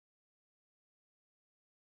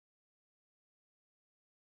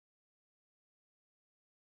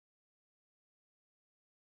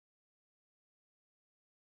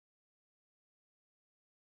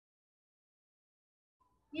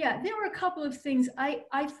Yeah, there were a couple of things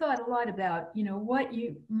I thought a lot about, you know, what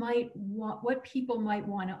you might want, what people might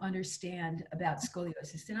want to understand about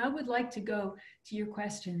scoliosis. And I would like to go to your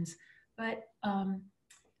questions, but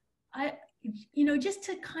I, you know, just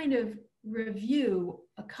to kind of review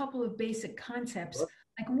a couple of basic concepts,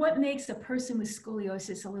 like what makes a person with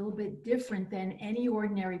scoliosis a little bit different than any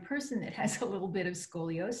ordinary person that has a little bit of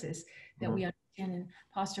scoliosis that we understand in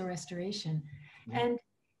postural restoration. And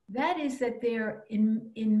that is that there,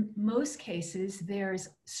 in most cases, there's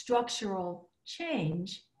structural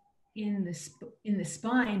change in the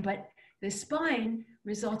spine, but the spine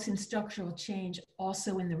results in structural change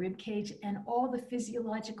also in the rib cage and all the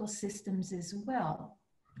physiological systems as well.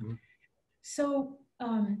 So,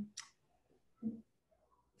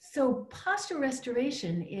 so postural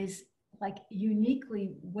restoration is like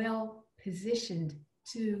uniquely well positioned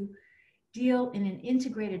to deal in an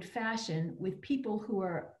integrated fashion with people who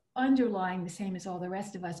are underlying the same as all the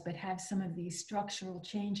rest of us, but have some of these structural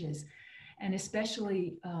changes. And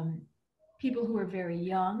especially people who are very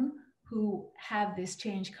young, who have this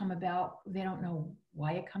change come about, they don't know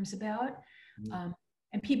why it comes about.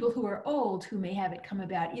 And people who are old, who may have it come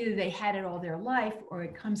about, either they had it all their life, or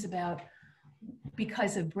it comes about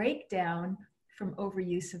because of breakdown from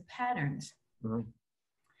overuse of patterns.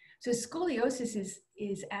 So scoliosis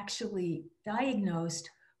is actually diagnosed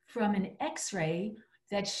from an X-ray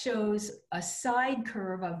that shows a side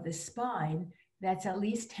curve of the spine that's at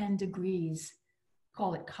least 10 degrees,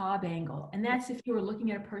 call it Cobb angle. And that's if you were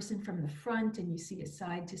looking at a person from the front and you see a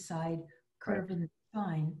side-to-side curve in the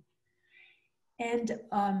spine. And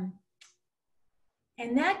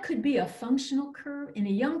that could be a functional curve. In a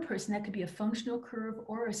young person, that could be a functional curve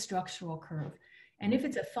or a structural curve. And if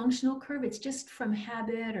it's a functional curve, it's just from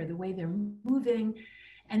habit or the way they're moving.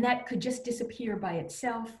 And that could just disappear by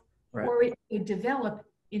itself, or it could develop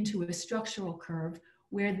into a structural curve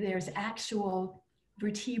where there's actual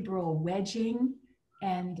vertebral wedging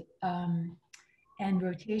and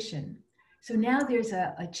rotation. So now there's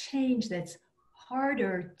a change that's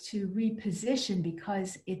harder to reposition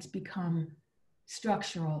because it's become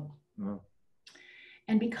structural.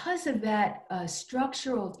 And because of that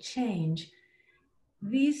structural change,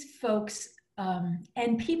 these folks,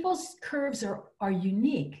 and people's curves are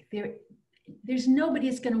unique. There's nobody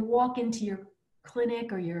that's going to walk into your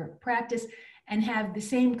clinic or your practice and have the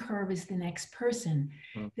same curve as the next person.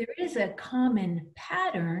 There is a common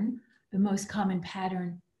pattern. The most common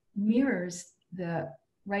pattern mirrors the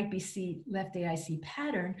right BC, left AIC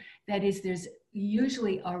pattern. That is, there's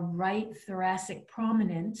usually a right thoracic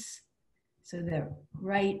prominence. So the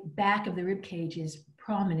right back of the rib cage is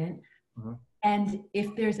prominent. And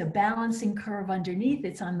if there's a balancing curve underneath,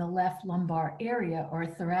 it's on the left lumbar area or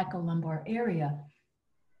thoracolumbar area.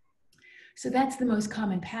 So that's the most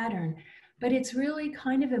common pattern. But it's really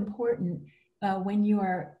kind of important when you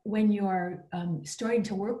are starting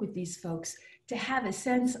to work with these folks to have a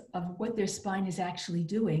sense of what their spine is actually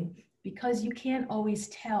doing, because you can't always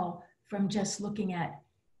tell from just looking at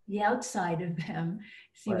the outside of them,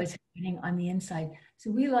 see what's happening on the inside.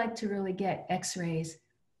 So we like to really get X-rays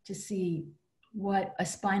to see what a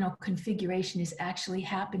spinal configuration is actually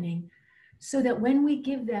happening, so that when we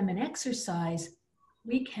give them an exercise,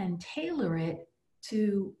 we can tailor it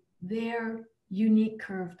to their unique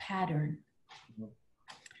curve pattern.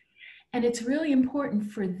 And it's really important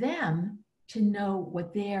for them to know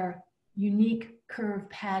what their unique curve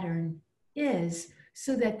pattern is,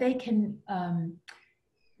 so that they can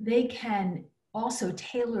also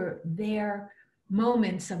tailor their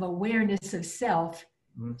moments of awareness of self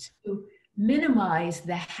to minimize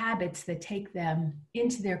the habits that take them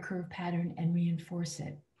into their curve pattern and reinforce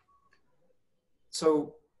it.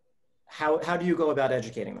 So how do you go about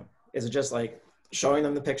educating them? Is it just like showing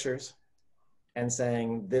them the pictures and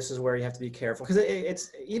saying, this is where you have to be careful? Because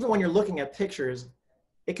it's even when you're looking at pictures,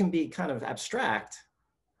 it can be kind of abstract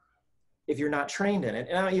if you're not trained in it.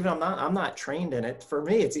 And I'm not trained in it. For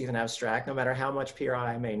me, it's even abstract, no matter how much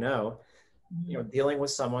PRI I may know. You know, dealing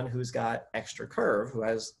with someone who's got extra curve, who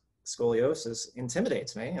has scoliosis,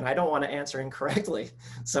 intimidates me, and I don't want to answer incorrectly.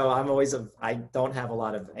 So I don't have a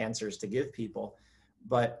lot of answers to give people.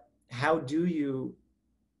 But how do you,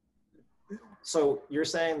 so you're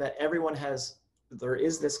saying that there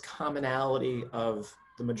is this commonality of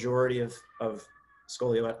the majority of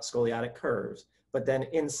scoliotic curves, but then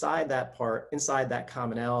inside that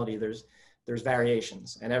commonality, there's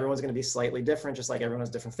variations, and everyone's going to be slightly different, just like everyone has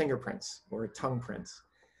different fingerprints or tongue prints.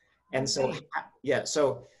 And so,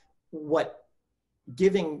 so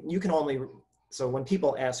so when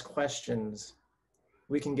people ask questions,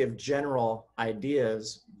 we can give general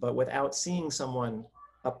ideas, but without seeing someone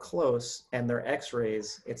up close and their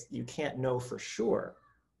x-rays, you can't know for sure.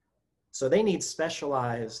 So they need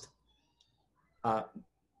specialized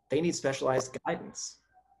guidance.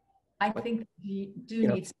 I think you do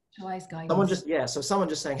need specialized guidance. Someone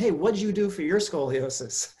just saying, hey, what'd you do for your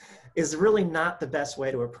scoliosis is really not the best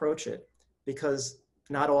way to approach it, because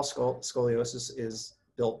not all scoliosis is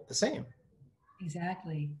built the same.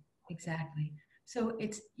 Exactly. So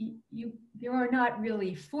there are not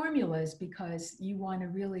really formulas, because you want to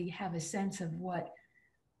really have a sense of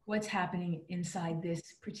what's happening inside this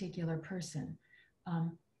particular person.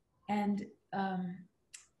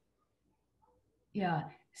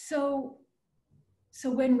 So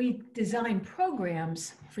when we design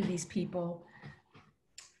programs for these people,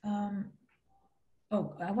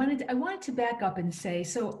 I wanted to back up and say,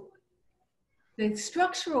 so the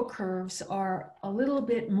structural curves are a little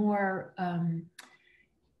bit more, a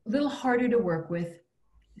little harder to work with.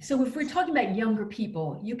 So if we're talking about younger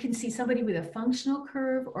people, you can see somebody with a functional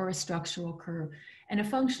curve or a structural curve. And a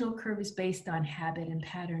functional curve is based on habit and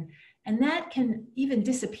pattern. And that can even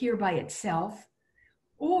disappear by itself,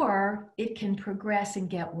 or it can progress and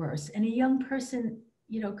get worse. And a young person,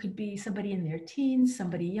 could be somebody in their teens,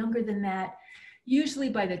 somebody younger than that. Usually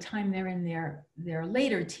by the time they're in their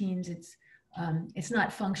later teens, it's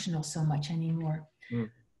not functional so much anymore.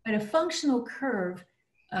 But a functional curve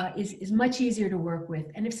is much easier to work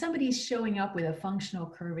with. And if somebody's showing up with a functional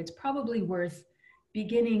curve, it's probably worth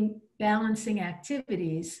beginning balancing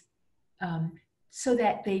activities so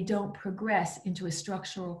that they don't progress into a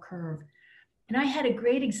structural curve. And I had a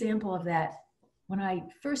great example of that when I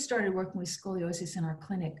first started working with scoliosis in our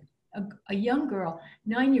clinic. A young girl,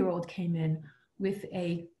 9-year-old, came in with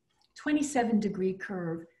a 27-degree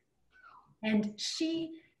curve. And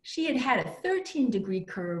she had a 13-degree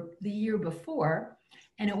curve the year before,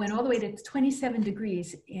 and it went all the way to 27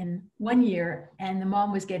 degrees in 1 year. And the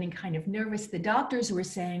mom was getting kind of nervous. The doctors were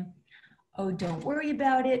saying, oh, don't worry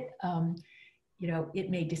about it. It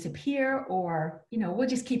may disappear, or, we'll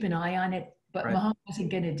just keep an eye on it. But right. Mom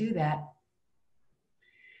wasn't going to do that.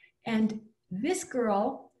 And this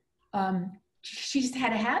girl, she just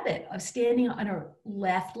had a habit of standing on her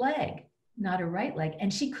left leg, not her right leg.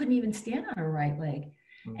 And she couldn't even stand on her right leg.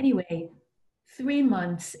 Anyway, 3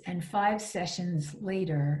 months and 5 sessions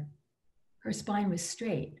later, her spine was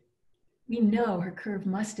straight. We know her curve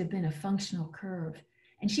must have been a functional curve.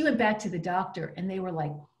 And she went back to the doctor, and they were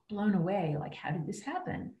like blown away, like, how did this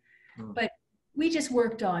happen? But we just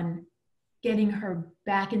worked on getting her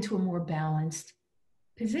back into a more balanced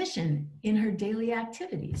position in her daily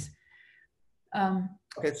activities.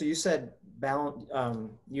 Okay, so you said a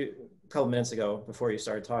couple minutes ago, before you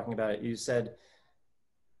started talking about it, you said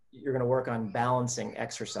you're going to work on balancing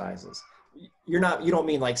exercises. You don't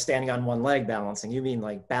mean like standing on one leg balancing. You mean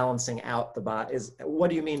like balancing out the body. What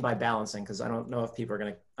do you mean by balancing? Because I don't know if people are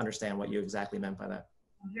going to understand what you exactly meant by that.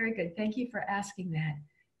 Very good. Thank you for asking that.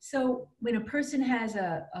 So when a person has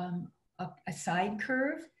a side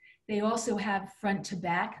curve, they also have front to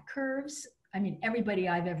back curves. I mean, everybody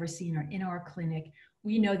I've ever seen in our clinic,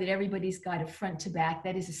 we know that everybody's got a front to back,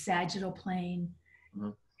 that is a sagittal plane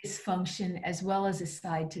dysfunction, as well as a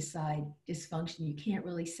side to side dysfunction. You can't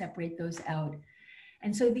really separate those out.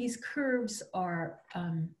 And so these curves are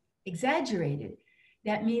exaggerated.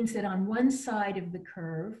 That means that on one side of the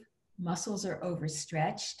curve, muscles are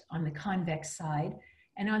overstretched on the convex side,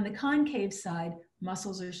 and on the concave side,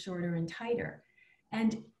 muscles are shorter and tighter.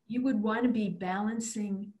 And you would want to be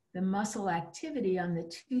balancing the muscle activity on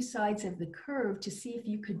the two sides of the curve to see if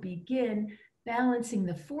you could begin balancing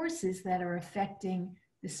the forces that are affecting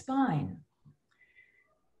the spine.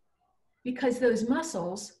 Because those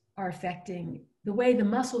muscles are affecting the way the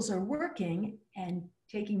muscles are working, and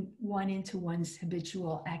taking one into one's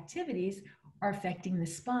habitual activities are affecting the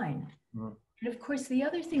spine. And of course, the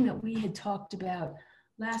other thing that we had talked about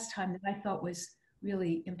last time that I thought was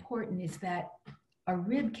really important is that a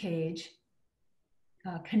rib cage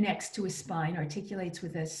connects to a spine, articulates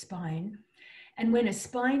with a spine. And when a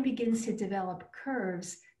spine begins to develop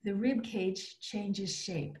curves, the rib cage changes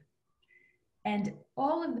shape. And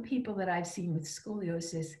all of the people that I've seen with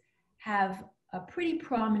scoliosis have a pretty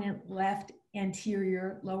prominent left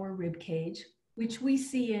anterior lower rib cage, which we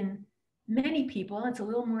see in many people. It's a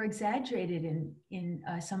little more exaggerated in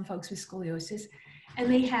some folks with scoliosis. And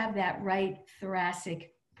they have that right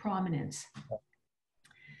thoracic prominence.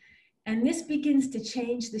 And this begins to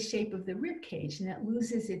change the shape of the rib cage, and it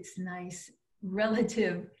loses its nice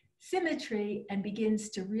relative symmetry and begins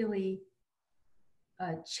to really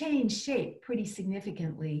change shape pretty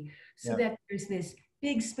significantly, so that there's this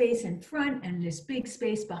big space in front and this big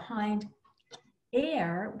space behind.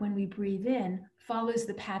 Air, when we breathe in, follows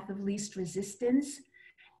the path of least resistance.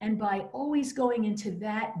 And by always going into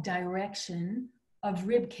that direction of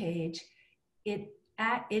rib cage, it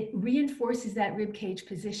reinforces that rib cage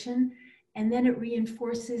position, and then it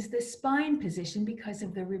reinforces the spine position because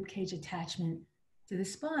of the rib cage attachment to the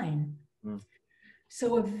spine. Mm.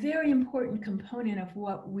 So a very important component of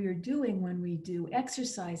what we're doing when we do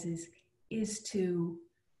exercises is to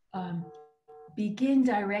begin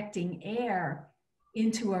directing air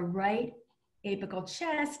into a right apical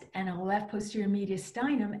chest and a left posterior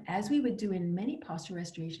mediastinum, as we would do in many postural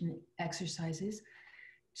restoration exercises,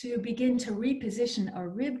 to begin to reposition a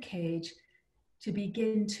rib cage, to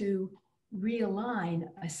begin to realign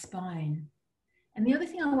a spine. And the other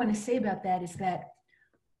thing I want to say about that is that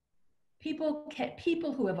people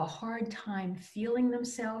who have a hard time feeling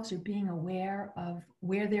themselves or being aware of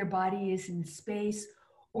where their body is in space,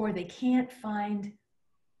 or they can't find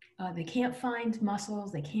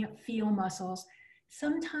muscles, they can't feel muscles,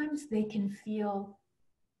 sometimes they can feel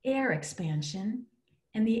air expansion,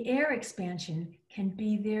 and the air expansion can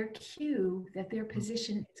be their cue that their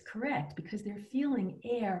position is correct, because they're feeling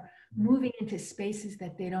air moving into spaces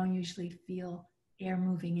that they don't usually feel air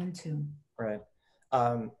moving into. Right.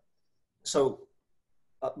 So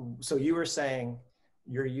you were saying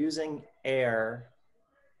you're using air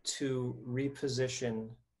to reposition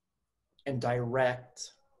and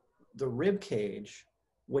direct the rib cage,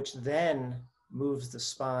 which then moves the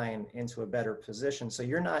spine into a better position. So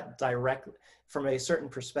you're not directly, from a certain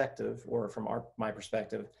perspective, or from my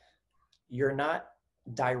perspective, you're not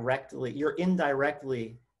directly, you're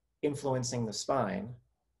indirectly influencing the spine,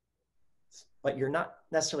 but you're not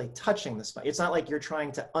necessarily touching the spine. It's not like you're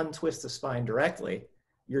trying to untwist the spine directly.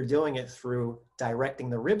 You're doing it through directing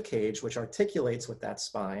the rib cage, which articulates with that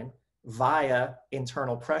spine via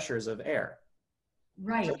internal pressures of air.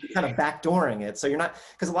 Right. So you're kind of backdooring it. So you're not,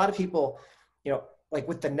 because a lot of people, you know, like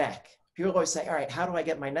with the neck, people always say, all right, how do I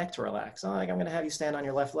get my neck to relax? Oh, like, I'm going to have you stand on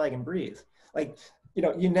your left leg and breathe. Like, you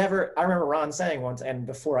know, I remember Ron saying once, and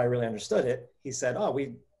before I really understood it, he said, oh,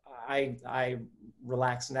 I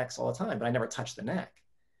relax necks all the time, but I never touch the neck.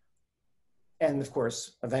 And of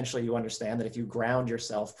course, eventually you understand that if you ground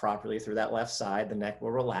yourself properly through that left side, the neck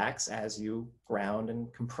will relax as you ground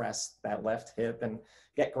and compress that left hip and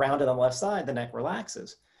get grounded on the left side, the neck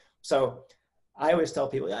relaxes. So I always tell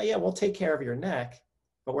people, yeah, we'll take care of your neck,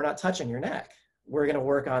 but we're not touching your neck. We're going to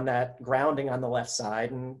work on that grounding on the left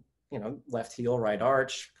side and, you know, left heel, right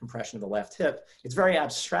arch, compression of the left hip. It's very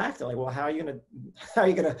abstract. They're like, well, how are you going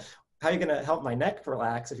to help my neck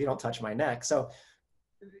relax if you don't touch my neck? So,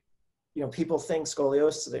 you know, people think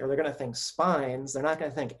scoliosis, or they're going to think spines. They're not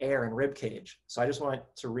going to think air and rib cage. So I just want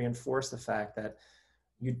to reinforce the fact that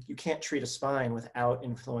you can't treat a spine without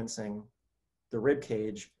influencing the rib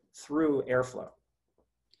cage through airflow.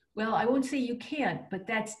 Well, I won't say you can't, but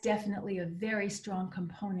that's definitely a very strong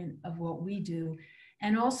component of what we do,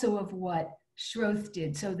 and also of what Schroth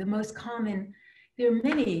did. So the most common, there are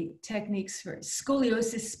many techniques for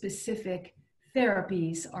scoliosis-specific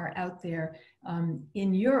therapies are out there.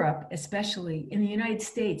 In Europe, especially in the United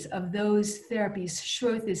States, of those therapies,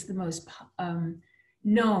 Schroth is the most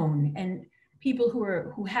known, and people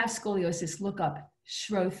who have scoliosis look up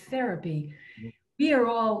Schroth therapy. We're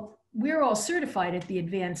all certified at the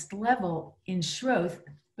advanced level in Schroth,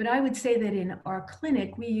 but I would say that in our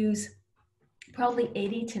clinic we use probably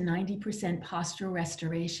 80 to 90% postural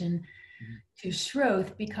restoration to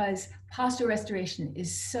Schroth, because postural restoration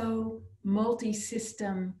is so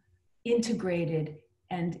multi-system integrated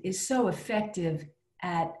and is so effective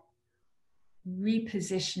at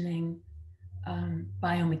repositioning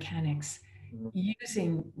biomechanics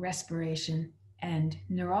using respiration and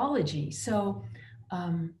neurology. So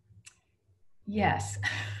yes.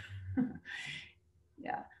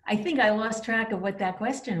 Yeah, I think I lost track of what that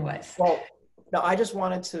question was. Well, no, I just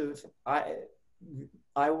wanted to,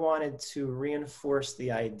 I wanted to reinforce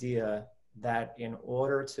the idea that in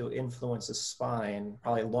order to influence a spine,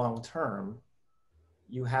 probably long term,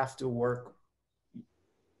 you have to work,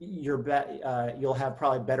 you'll have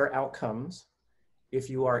probably better outcomes if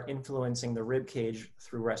you are influencing the rib cage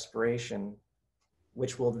through respiration,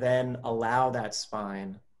 which will then allow that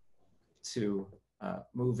spine to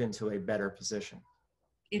move into a better position.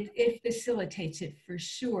 It facilitates it for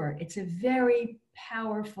sure. It's a very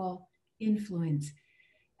powerful influence.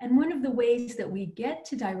 And one of the ways that we get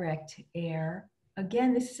to direct air,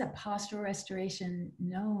 again, this is a postural restoration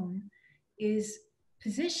known, is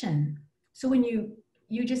position. So when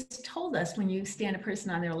you just told us, when you stand a person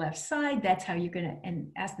on their left side, that's how you're gonna,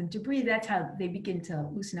 and ask them to breathe, that's how they begin to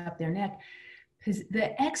loosen up their neck.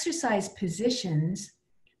 The exercise positions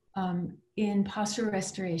in postural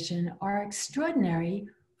restoration are extraordinary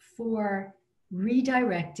for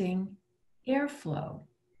redirecting airflow.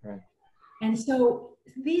 Right. And so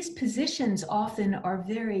these positions often are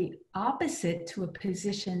very opposite to a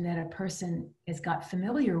position that a person has got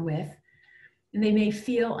familiar with. And they may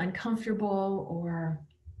feel uncomfortable or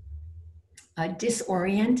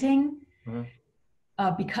disorienting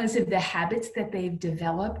because of the habits that they've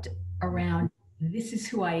developed around this is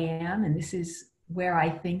who I am and this is where I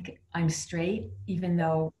think I'm straight, even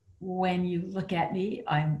though when you look at me,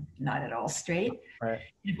 I'm not at all straight. Right.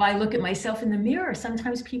 If I look at myself in the mirror,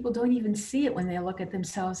 sometimes people don't even see it when they look at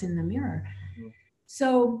themselves in the mirror.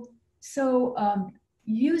 So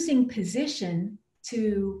using position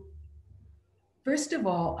to, first of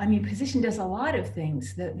all, I mean, position does a lot of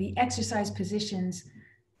things. The exercise positions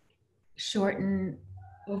shorten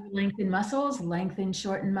or lengthen muscles, lengthen,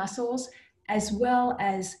 shorten muscles, as well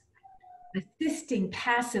as assisting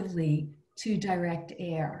passively to direct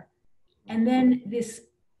air. And then this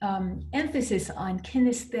emphasis on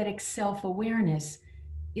kinesthetic self-awareness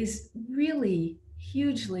is really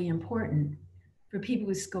hugely important for people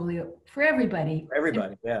with scoliosis, for everybody. For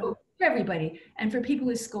everybody, yeah. For everybody, and for people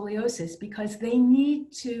with scoliosis, because they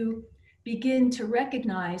need to begin to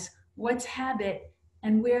recognize what's habit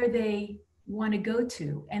and where they want to go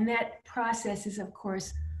to. And that process is, of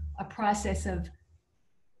course, a process of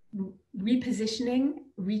repositioning,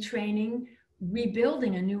 retraining,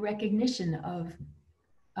 rebuilding a new recognition of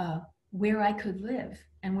where I could live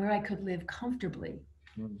and where I could live comfortably.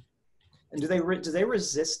 And do they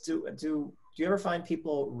resist? Do you ever find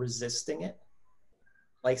people resisting it?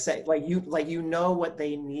 Like say, like you know what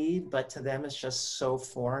they need, but to them it's just so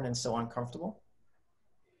foreign and so uncomfortable?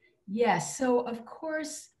 Yes. So of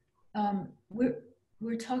course,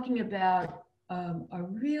 we're talking about a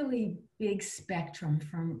really big spectrum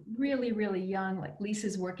from really, really young, like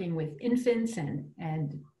Lisa's working with infants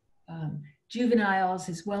and juveniles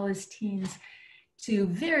as well as teens, to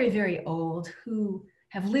very, very old who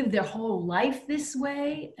have lived their whole life this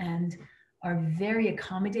way and are very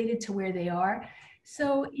accommodated to where they are.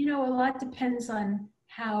 So, you know, a lot depends on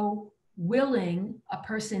how willing a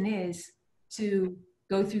person is to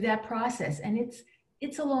go through that process. And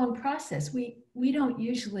it's a long process. We don't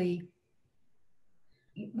usually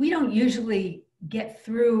get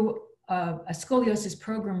through a scoliosis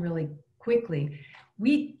program really quickly.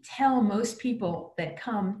 We tell most people that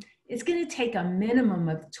come, it's going to take a minimum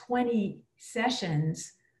of 20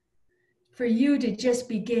 sessions for you to just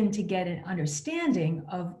begin to get an understanding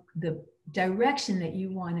of the direction that you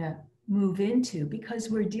want to move into, because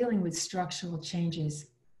we're dealing with structural changes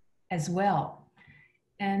as well.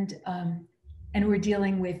 And we're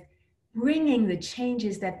dealing with bringing the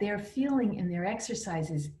changes that they're feeling in their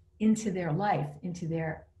exercises into their life, into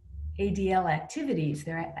their ADL activities,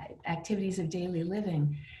 their activities of daily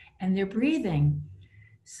living, and their breathing.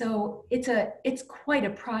 So it's quite a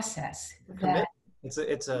process. It's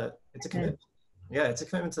a commitment. Yeah, it's a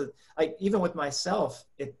commitment to, like, even with myself,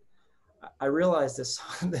 I realized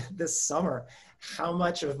this summer how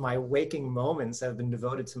much of my waking moments have been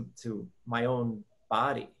devoted to my own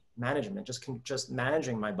body management, just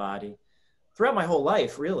managing my body throughout my whole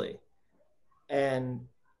life, really. And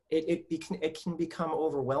it can become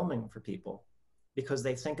overwhelming for people because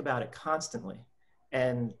they think about it constantly.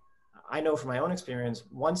 And I know from my own experience,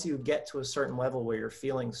 once you get to a certain level where you're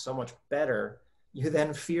feeling so much better, you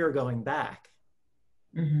then fear going back.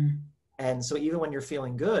 And so even when you're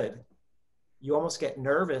feeling good, you almost get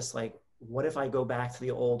nervous, like, what if I go back to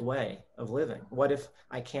the old way of living? What if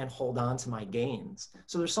I can't hold on to my gains?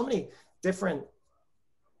 So there's so many different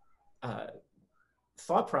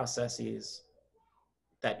thought processes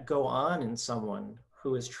that go on in someone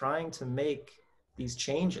who is trying to make these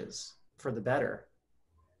changes for the better.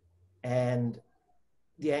 And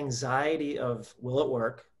the anxiety of, will it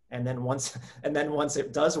work? And then once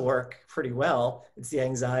it does work pretty well, it's the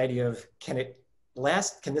anxiety of, can it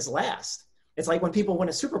last? Can this last? It's like when people win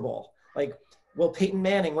a Super Bowl, like, will Peyton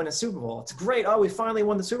Manning win a Super Bowl? It's great. Oh, we finally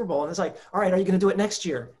won the Super Bowl. And it's like, all right, are you going to do it next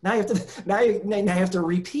year? Now you have to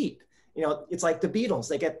repeat. You know, it's like the Beatles.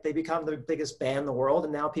 They become the biggest band in the world,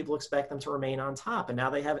 and now people expect them to remain on top, and now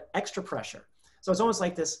they have extra pressure. So it's almost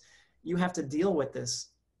like this, you have to deal with this.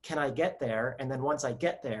 Can I get there? And then once I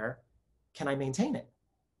get there, can I maintain it?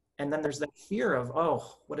 And then there's that fear of,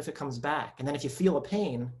 oh, what if it comes back? And then if you feel a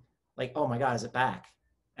pain, like, oh my God, is it back?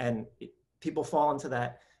 And people fall into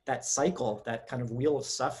that cycle, that kind of wheel of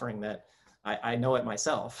suffering that I know it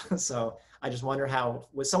myself. So I just wonder how,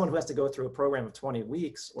 with someone who has to go through a program of 20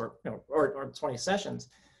 weeks or 20 sessions,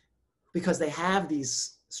 because they have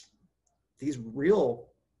these real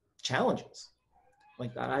challenges.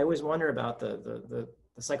 Like, I always wonder about the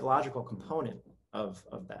psychological component of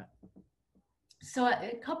that. So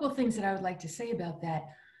a couple of things that I would like to say about that.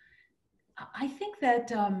 I think that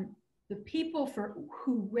the people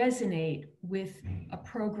who resonate with a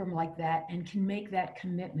program like that and can make that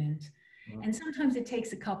commitment, and sometimes it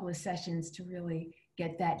takes a couple of sessions to really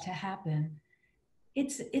get that to happen,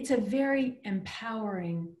 it's a very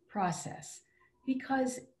empowering process,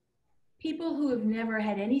 because people who have never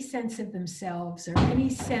had any sense of themselves or any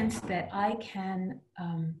sense that I can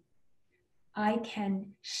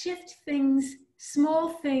shift things, small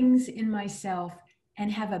things in myself,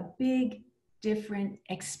 and have a big different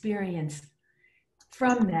experience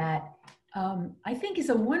from that, I think is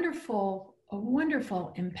a wonderful,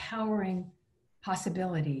 empowering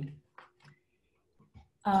possibility.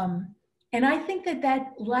 And I think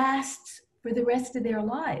that lasts for the rest of their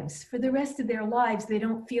lives. For the rest of their lives, they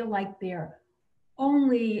don't feel like they're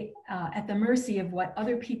only at the mercy of what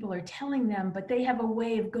other people are telling them, but they have a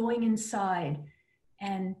way of going inside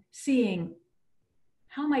and seeing,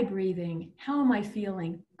 how am I breathing? How am I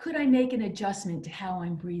feeling? Could I make an adjustment to how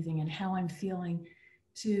I'm breathing and how I'm feeling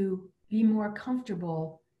to be more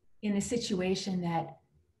comfortable in a situation that,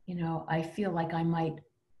 you know, I feel like I might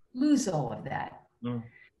lose all of that.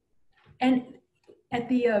 And at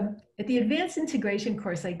the advanced integration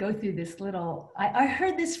course, I go through this little, I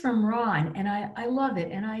heard this from Ron, and I love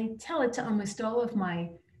it. And I tell it to almost all of my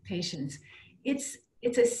patients. It's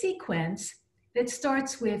a sequence that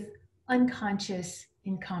starts with unconscious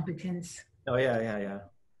incompetence. Oh, yeah.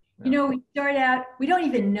 You know, we start out, we don't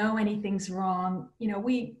even know anything's wrong. You know,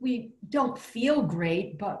 we don't feel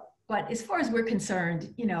great, but as far as we're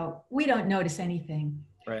concerned, you know, we don't notice anything.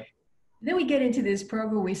 Right. Then we get into this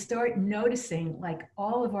program, we start noticing like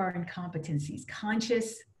all of our incompetencies,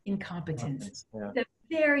 conscious incompetence. Yeah. It's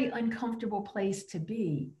a very uncomfortable place to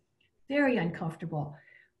be, very uncomfortable,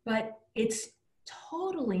 but it's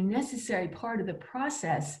totally necessary part of the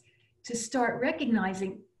process to start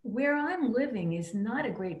recognizing where I'm living is not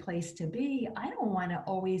a great place to be. I don't want to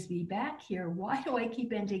always be back here. Why do I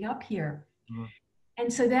keep ending up here?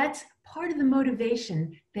 And so that's part of the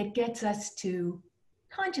motivation that gets us to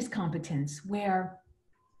conscious competence, where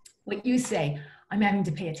what you say, I'm having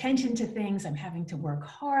to pay attention to things, I'm having to work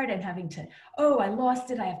hard, I'm having to, oh, I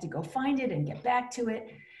lost it, I have to go find it and get back to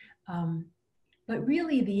it. But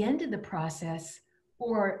really the end of the process,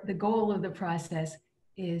 or the goal of the process,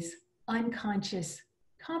 is unconscious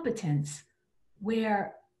competence,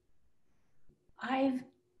 where I've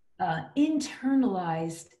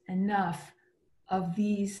internalized enough of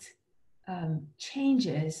these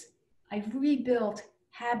changes. I've rebuilt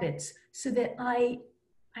habits so that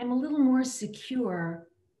I'm a little more secure,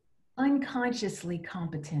 unconsciously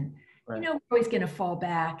competent. Right. You know, we're always going to fall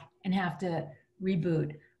back and have to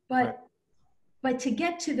reboot, but to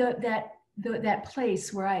get to that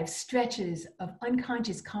place where I have stretches of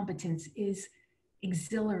unconscious competence is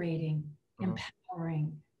exhilarating,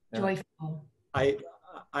 empowering, joyful.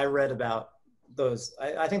 I read about those.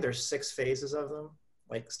 I think there's 6 phases of them,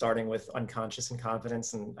 like starting with unconscious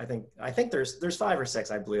incompetence, and I think there's 5 or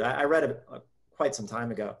 6, I believe. I read it quite some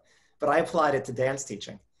time ago, but I applied it to dance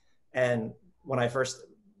teaching. And when I first,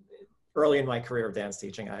 early in my career of dance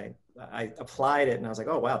teaching, I applied it, and I was like,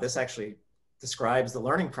 oh wow, this actually describes the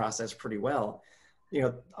learning process pretty well. You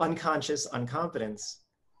know, unconscious incompetence.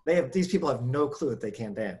 These people have no clue that they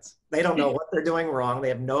can't dance. They don't know what they're doing wrong. They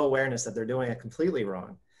have no awareness that they're doing it completely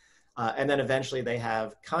wrong. And then eventually they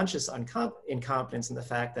have conscious incompetence in the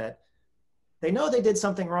fact that they know they did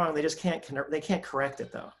something wrong. They just can't correct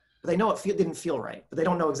it though. But they know it didn't feel right, but they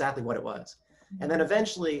don't know exactly what it was. And then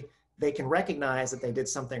eventually they can recognize that they did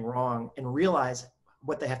something wrong and realize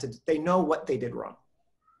what they have to do. They know what they did wrong.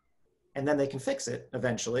 And then they can fix it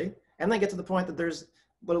eventually. And they get to the point that there's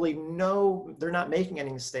literally they're not making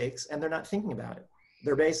any mistakes and they're not thinking about it.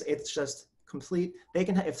 It's just complete.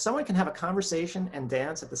 If someone can have a conversation and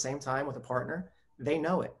dance at the same time with a partner, they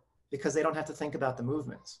know it because they don't have to think about the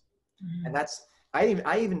movements. And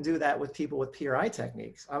I even do that with people with PRI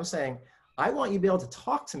techniques. I'm saying, I want you to be able to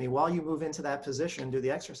talk to me while you move into that position and do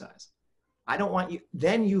the exercise. I don't want you,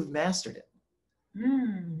 then you've mastered it.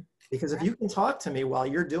 Because if you can talk to me while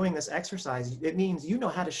you're doing this exercise, it means you know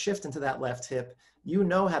how to shift into that left hip. You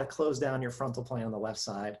know how to close down your frontal plane on the left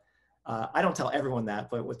side. I don't tell everyone that,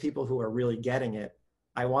 but with people who are really getting it,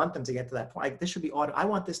 I want them to get to that point. I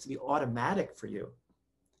want this to be automatic for you.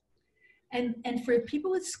 And for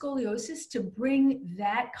people with scoliosis to bring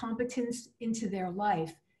that competence into their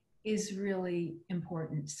life is really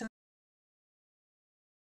important. So